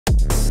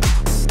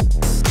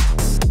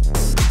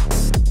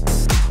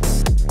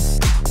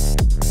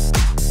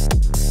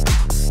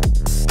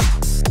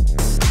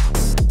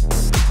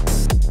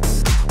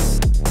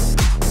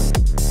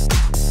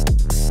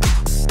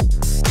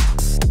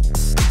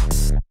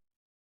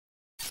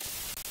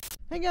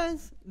Hey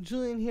guys,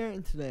 Julian here,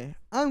 and today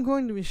I'm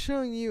going to be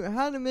showing you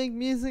how to make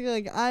music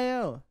like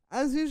I.O.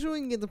 As usual,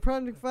 you can get the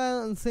project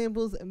file and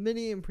samples and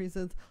MIDI and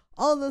presets,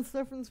 all of that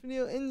stuff from this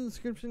video in the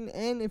description,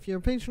 and if you're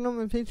a patron on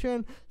my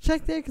Patreon,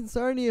 check there because it's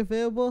already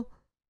available.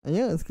 And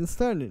yeah, let's get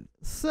started.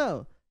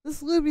 So,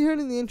 this loop you heard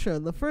in the intro,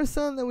 the first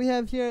sound that we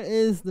have here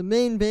is the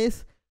main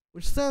bass,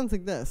 which sounds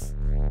like this.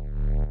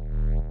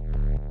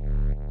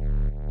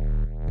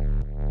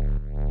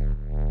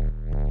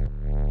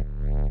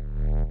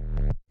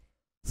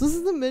 So this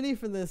is the MIDI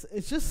for this.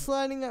 It's just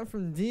sliding up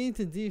from D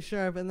to D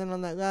sharp, and then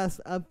on that last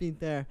upbeat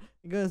there,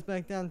 it goes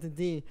back down to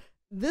D.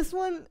 This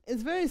one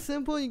is very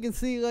simple. You can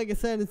see, like I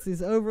said, it's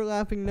these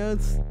overlapping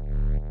notes.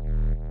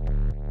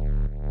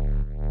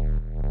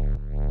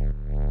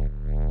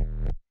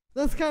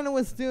 That's kind of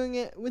what's doing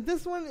it. With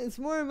this one, it's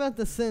more about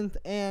the synth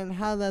and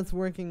how that's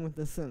working with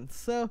the synth.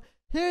 So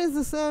here is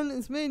the sound.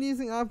 It's made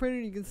using Operator.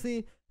 You can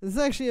see it's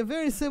actually a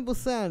very simple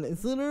sound.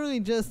 It's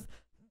literally just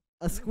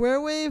a square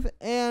wave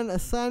and a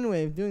sine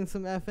wave doing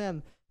some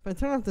FM. If I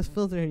turn off this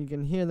filter here, you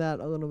can hear that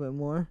a little bit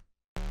more.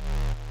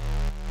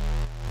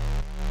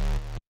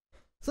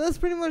 So that's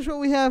pretty much what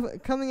we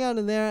have coming out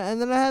of there,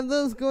 and then I have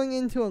those going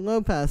into a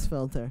low pass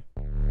filter.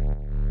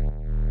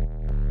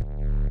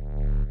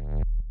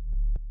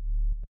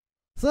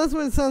 So that's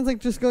what it sounds like,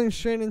 just going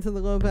straight into the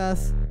low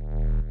pass.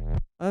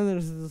 And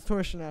there's a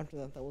distortion after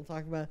that we'll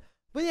talk about.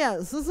 But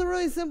yeah, so it's a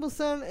really simple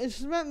sound. It's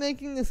just about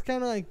making this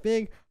kind of like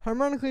big,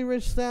 harmonically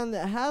rich sound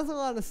that has a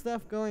lot of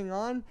stuff going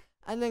on,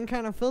 and then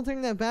kind of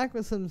filtering that back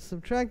with some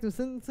subtractive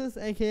synthesis,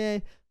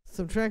 aka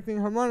subtracting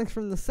harmonics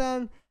from the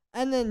sound,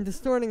 and then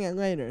distorting it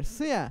later.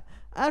 So yeah,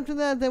 after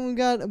that, then we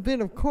got a bit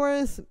of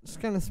chorus, just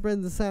kind of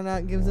spreads the sound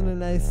out, gives it a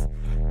nice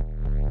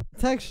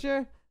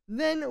texture.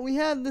 Then we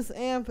have this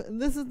amp.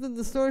 This is the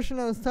distortion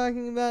I was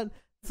talking about.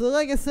 So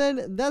like I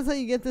said, that's how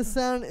you get this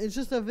sound. It's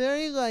just a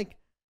very like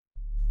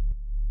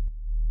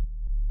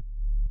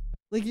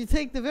you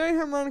take the very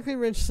harmonically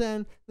rich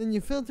sound, then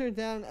you filter it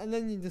down, and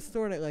then you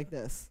distort it like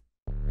this.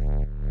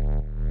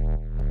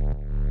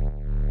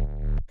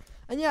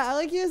 And yeah, I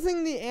like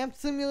using the amp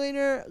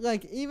simulator,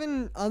 like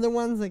even other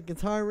ones like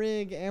Guitar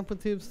Rig,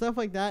 Amplitude, stuff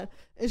like that.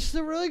 It's just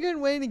a really good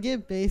way to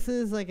give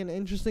basses like an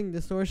interesting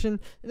distortion.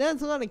 It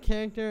adds a lot of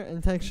character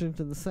and texture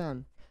to the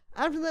sound.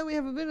 After that, we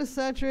have a bit of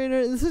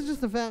saturator. This is just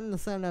to fatten the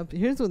sound up.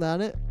 Here's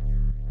without it.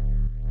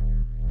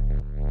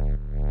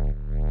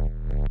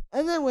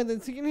 And then with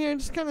it, so you can hear it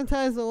just kind of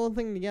ties the whole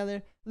thing together.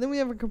 And then we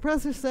have a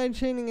compressor side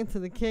chaining into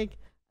the kick.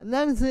 And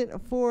that is it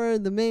for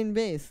the main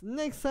bass. The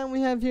next sound we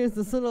have here is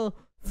this little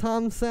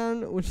tom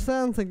sound, which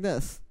sounds like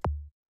this.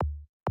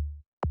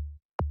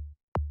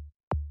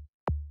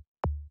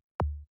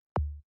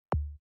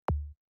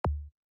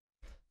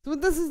 So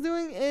what this is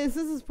doing is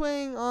this is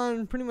playing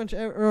on pretty much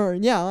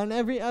on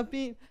every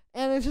upbeat.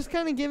 And it's just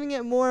kind of giving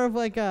it more of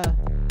like a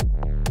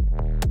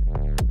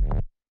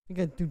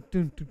do do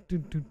do do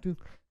do do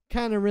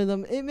kind of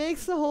rhythm. It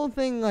makes the whole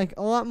thing like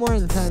a lot more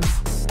intense.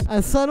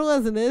 As subtle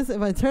as it is, if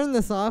I turn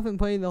this off and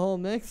play the whole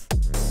mix,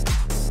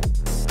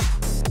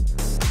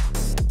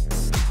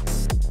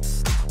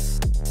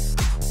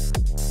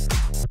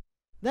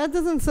 that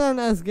doesn't sound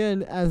as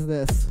good as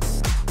this.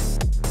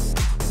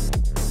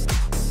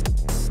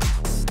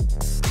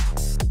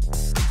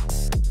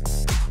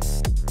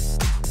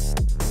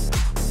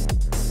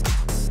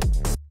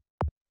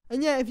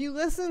 And yeah, if you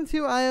listen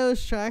to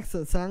I.O.'s tracks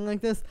that sound like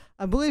this,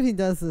 I believe he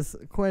does this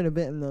quite a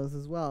bit in those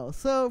as well.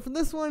 So for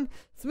this one,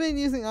 it's made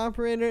using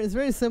Operator. It's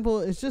very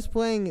simple. It's just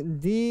playing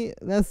D.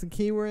 That's the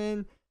key we're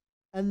in.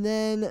 And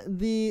then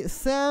the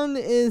sound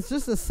is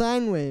just a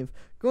sine wave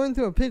going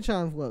through a pitch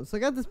envelope. So I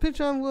got this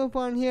pitch envelope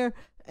on here.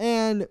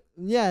 And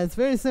yeah, it's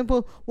very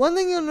simple. One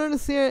thing you'll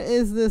notice here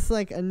is this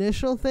like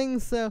initial thing.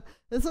 So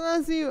this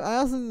allows you, I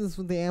also do this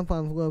with the amp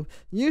envelope.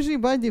 Usually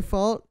by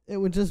default, it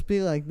would just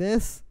be like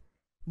this.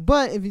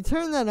 But if you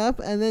turn that up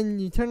and then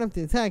you turn up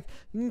the attack,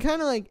 you can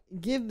kind of like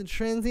give the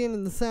transient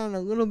of the sound a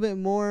little bit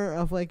more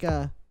of like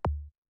a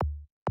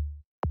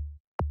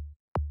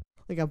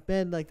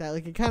bed like that.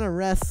 Like it kind of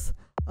rests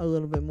a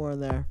little bit more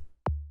there.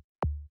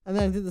 And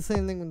then I did the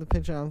same thing with the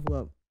pitch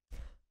envelope.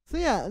 So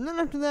yeah, and then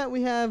after that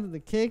we have the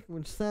kick,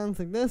 which sounds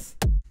like this.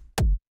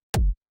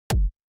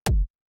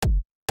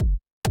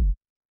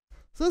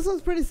 So this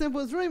one's pretty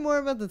simple. It's really more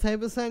about the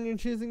type of sound you're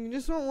choosing. You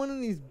just want one of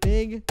these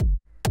big,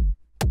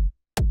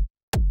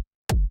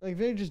 like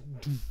very just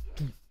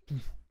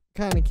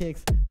kind of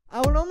kicks.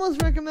 I would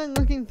almost recommend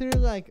looking through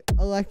like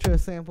electro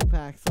sample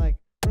packs. Like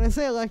when I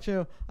say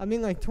electro, I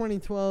mean like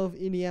 2012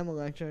 EDM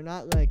electro,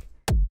 not like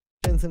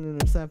Jensen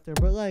Interceptor,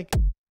 but like,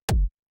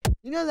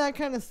 you know, that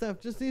kind of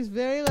stuff. Just these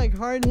very like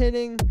hard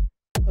hitting,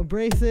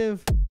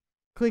 abrasive,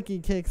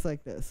 clicky kicks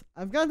like this.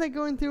 I've got that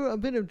going through a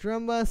bit of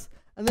drum bus,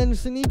 and then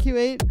just an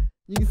EQ8.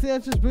 You can see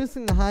that's just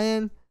boosting the high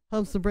end,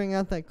 helps to bring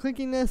out that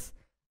clickiness.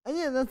 And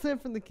yeah, that's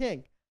it for the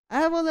kick. I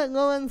have all that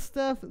low end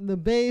stuff, the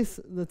bass,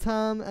 the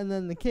tom, and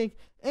then the kick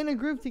in a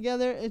group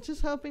together. It's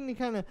just helping to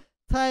kind of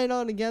tie it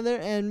all together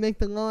and make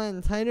the low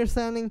end tighter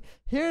sounding.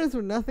 Here is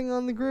with nothing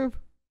on the group.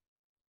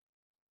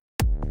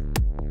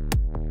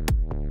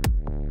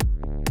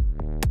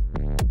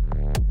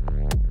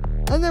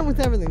 And then with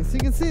everything, so you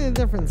can see the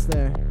difference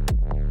there.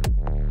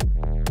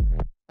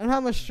 And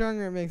how much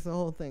stronger it makes the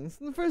whole thing.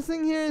 So the first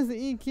thing here is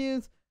the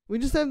EQs. We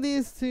just have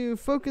these to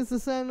focus the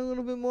sound a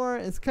little bit more.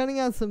 It's cutting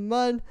out some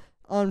mud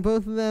on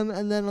both of them.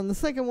 And then on the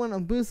second one,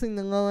 I'm boosting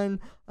the low end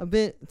a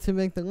bit to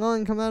make the low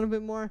end come out a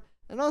bit more.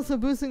 And also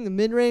boosting the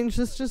mid-range.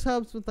 This just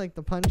helps with like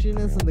the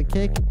punchiness of the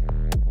kick.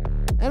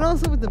 And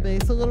also with the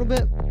bass a little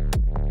bit.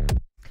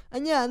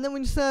 And yeah, and then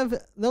we just have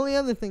the only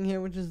other thing here,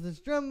 which is this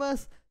drum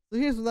bus. So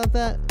here's without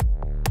that.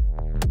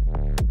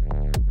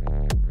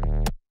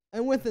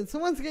 And with it. So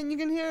once again, you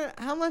can hear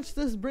how much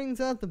this brings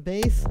out the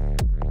bass.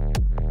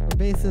 Or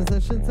basses, I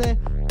should say.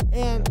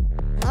 And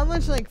how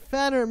much like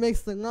fatter it makes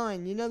the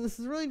line. You know, this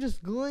is really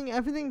just gluing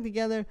everything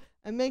together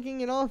and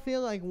making it all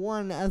feel like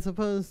one, as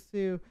opposed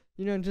to,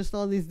 you know, just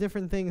all these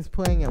different things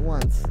playing at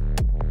once.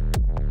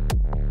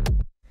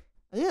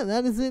 And yeah,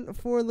 that is it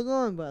for the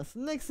low end bus.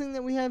 The next thing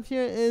that we have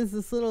here is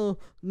this little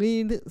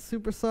lead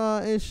super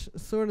saw-ish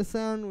sort of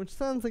sound, which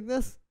sounds like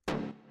this.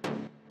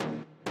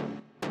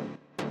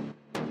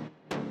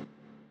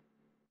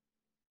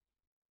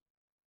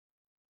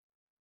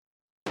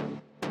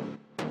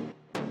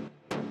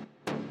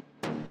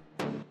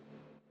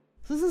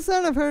 So this is a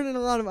sound I've heard in a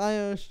lot of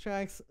iOS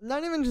tracks.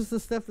 Not even just the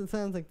stuff that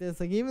sounds like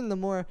this, like even the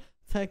more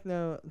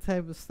techno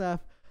type of stuff.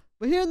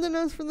 But here are the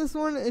notes for this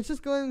one. It's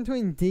just going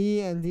between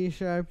D and D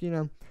sharp, you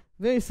know.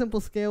 Very simple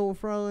scale we're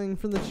following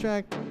for this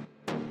track.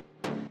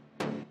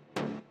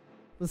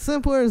 But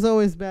simpler is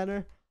always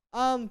better.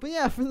 But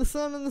yeah, for the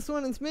sound on this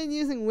one, it's made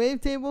using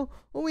Wavetable.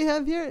 What we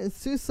have here is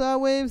 2 saw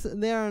waves.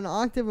 They are an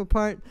octave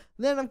apart.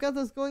 Then I've got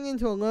those going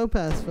into a low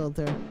pass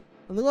filter.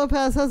 And the low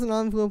pass has an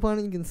envelope on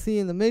it, you can see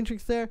in the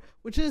matrix there,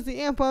 which is the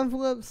amp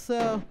envelope,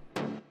 so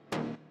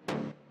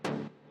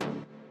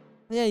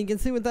yeah, you can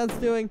see what that's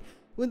doing.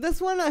 With this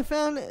one, I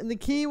found the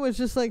key was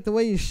just like the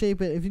way you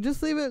shape it. If you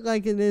just leave it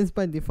like it is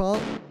by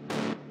default,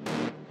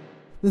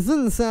 this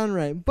doesn't sound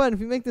right. But if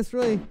you make this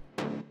really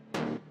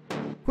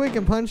quick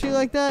and punchy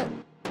like that,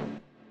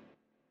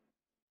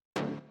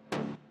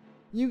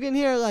 you can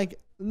hear like,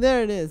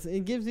 there it is.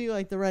 It gives you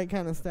like the right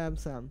kind of stab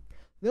sound.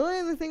 The only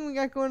other thing we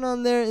got going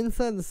on there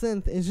inside the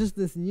synth is just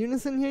this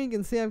unison here. You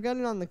can see I've got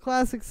it on the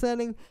classic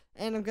setting,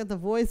 and I've got the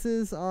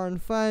voices on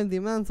 5, the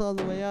amounts all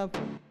the way up.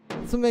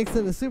 So it makes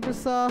it a super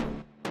saw.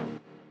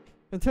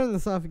 If I turn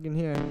this off, you can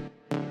hear it.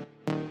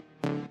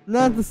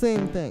 Not the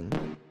same thing.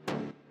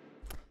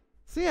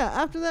 So yeah,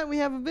 after that we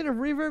have a bit of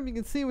reverb. You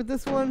can see with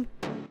this one,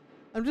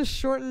 I've just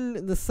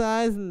shortened the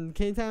size and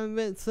K time a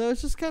bit, so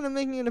it's just kind of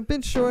making it a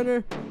bit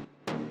shorter,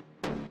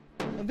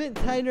 a bit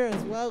tighter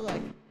as well.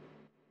 Like,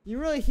 you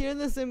really hear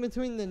this in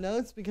between the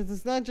notes because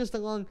it's not just a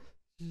long,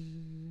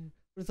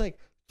 it's like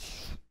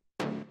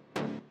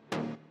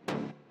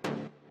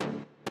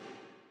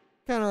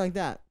kind of like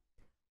that.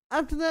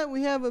 After that,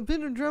 we have a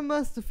bit of drum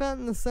bus to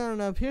fatten the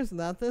sound up. Here's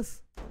without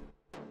this.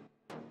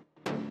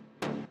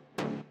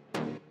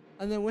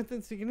 And then with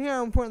it, so you can hear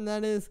how important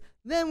that is.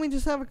 Then we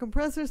just have a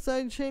compressor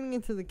side chaining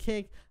into the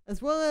kick,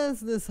 as well as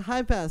this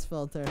high pass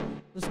filter.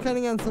 Just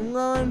cutting on some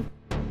low end.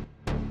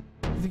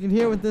 As you can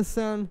hear with this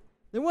sound,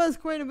 there was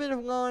quite a bit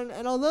of low end,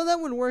 and although that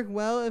would work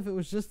well if it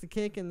was just the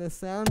kick and this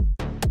sound,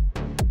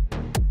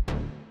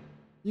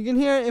 you can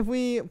hear if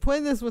we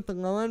play this with the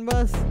low end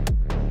bus,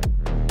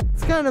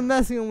 it's kind of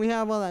messy when we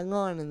have all that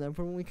low end in there,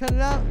 but when we cut it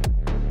out,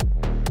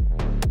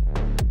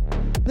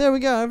 there we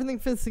go, everything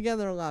fits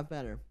together a lot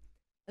better.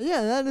 And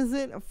yeah, that is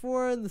it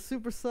for the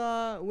Super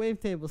Saw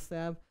Wavetable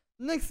stab.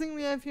 The next thing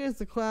we have here is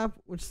the clap,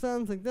 which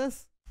sounds like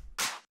this.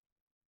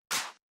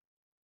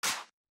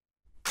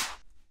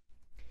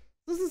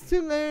 This is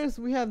 2 layers.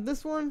 We have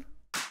this one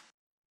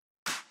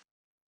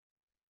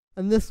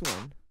and this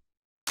one.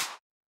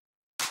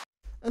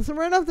 And so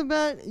right off the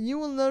bat, you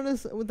will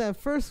notice with that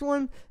first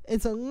one,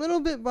 it's a little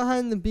bit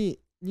behind the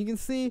beat. You can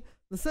see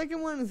the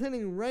second one is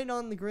hitting right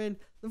on the grid.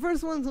 The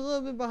first one's a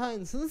little bit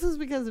behind. So this is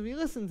because if you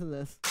listen to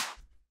this,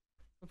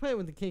 I'll play it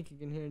with the kick, you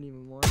can hear it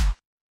even more.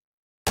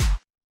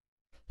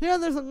 Here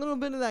there's a little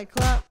bit of that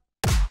clap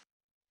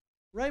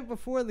right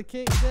before the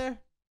kick there.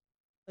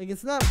 Like,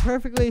 it's not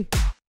perfectly,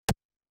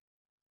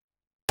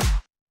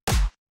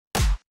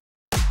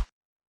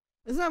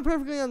 it's not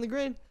perfectly on the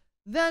grid.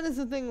 That is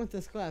the thing with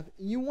this clap.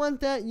 You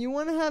want that, you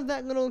want to have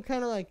that little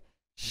kind of like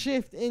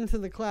shift into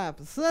the clap.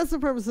 So that's the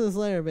purpose of this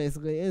layer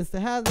basically, is to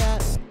have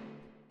that.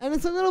 And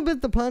it's a little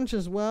bit the punch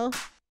as well.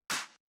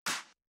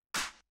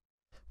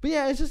 But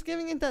yeah, it's just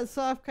giving it that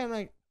soft kind of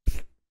like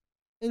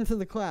into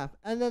the clap.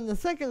 And then the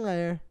second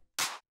layer,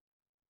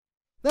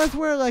 that's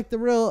where like the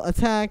real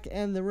attack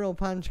and the real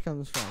punch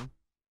comes from.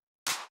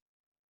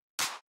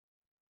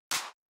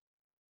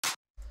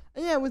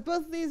 And yeah, with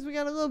both of these, we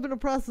got a little bit of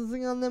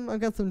processing on them. I've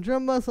got some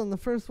drum bus on the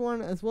first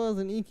one, as well as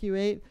an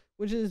EQ8,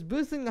 which is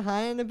boosting the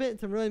high end a bit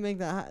to really make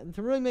the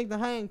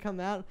high end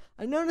come out.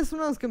 I noticed when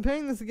I was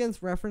comparing this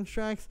against reference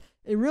tracks,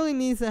 it really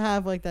needs to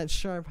have like that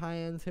sharp high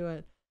end to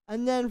it.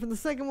 And then for the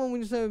second one, we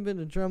just have a bit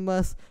of drum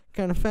bus,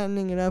 kind of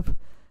fattening it up.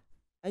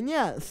 And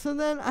yeah, so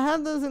then I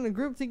have those in a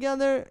group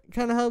together.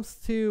 Kind of helps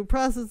to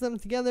process them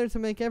together to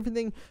make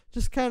everything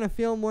just kind of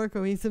feel more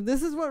cohesive.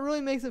 This is what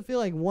really makes it feel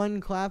like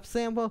one clap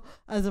sample,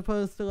 as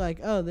opposed to like,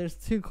 oh, there's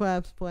 2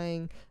 claps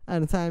playing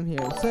at a time here.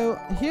 So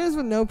here's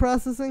with no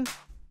processing.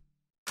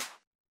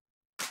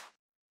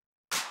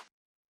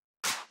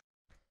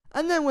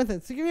 And then with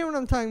it, so you can hear what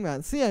I'm talking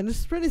about. So yeah,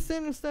 just pretty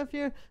standard stuff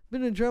here.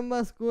 Bit of drum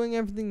bus, gluing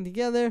everything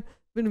together.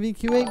 Bit of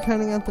EQ8,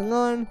 cutting out the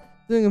lawn.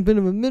 Doing a bit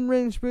of a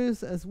mid-range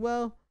boost as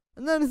well.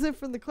 And that is it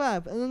for the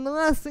clap. And then the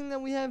last thing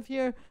that we have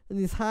here are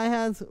these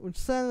hi-hats, which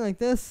sound like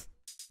this.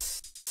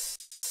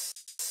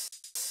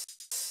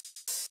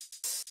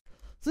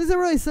 So these are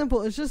really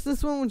simple. It's just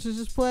this one, which is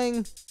just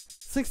playing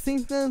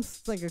 16th notes.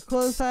 It's like a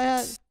closed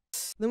hi-hat.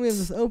 Then we have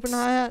this open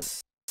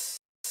hi-hat,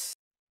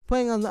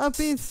 playing on the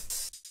upbeats.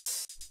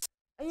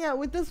 And yeah,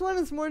 with this one,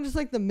 it's more just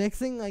like the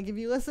mixing. Like if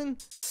you listen,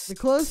 the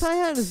closed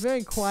hi-hat is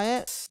very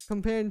quiet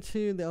compared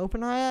to the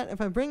open hi-hat. If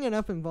I bring it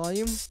up in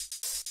volume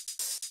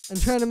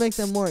and try to make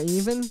them more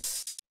even,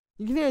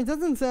 you can hear it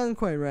doesn't sound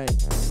quite right.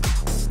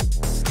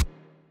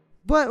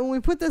 But when we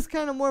put this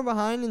kind of more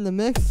behind in the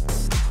mix,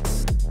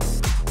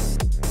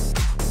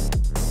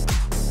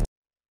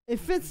 it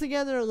fits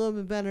together a little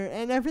bit better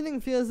and everything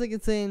feels like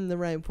it's in the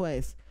right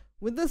place.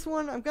 With this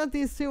one, I've got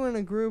these 2 in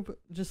a group,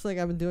 just like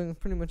I've been doing with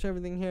pretty much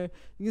everything here.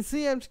 You can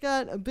see I've just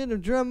got a bit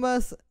of drum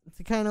bus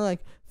to kind of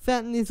like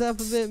fatten these up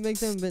a bit, make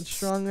them a bit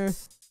stronger.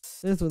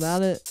 There's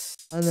without it,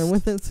 and then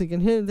with it, so you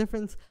can hear the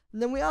difference. And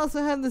then we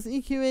also have this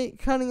EQ8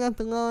 cutting out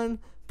the lawn,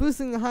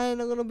 boosting the hi-hat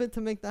a little bit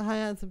to make the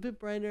hi-hats a bit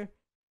brighter.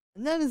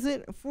 And that is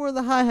it for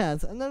the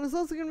hi-hats. And that is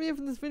also going to be it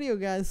for this video,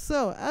 guys.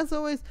 So, as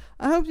always,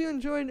 I hope you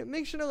enjoyed.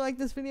 Make sure to like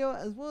this video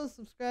as well as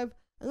subscribe.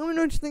 And let me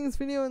know what you think of this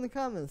video in the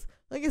comments.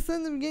 Like I said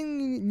in the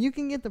beginning, you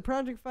can get the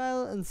project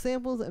file and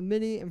samples and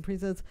MIDI and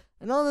presets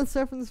and all that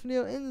stuff from this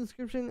video in the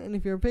description. And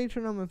if you're a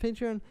patron on my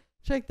Patreon,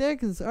 check there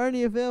because it's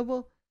already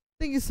available.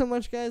 Thank you so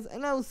much, guys,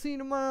 and I will see you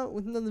tomorrow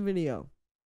with another video.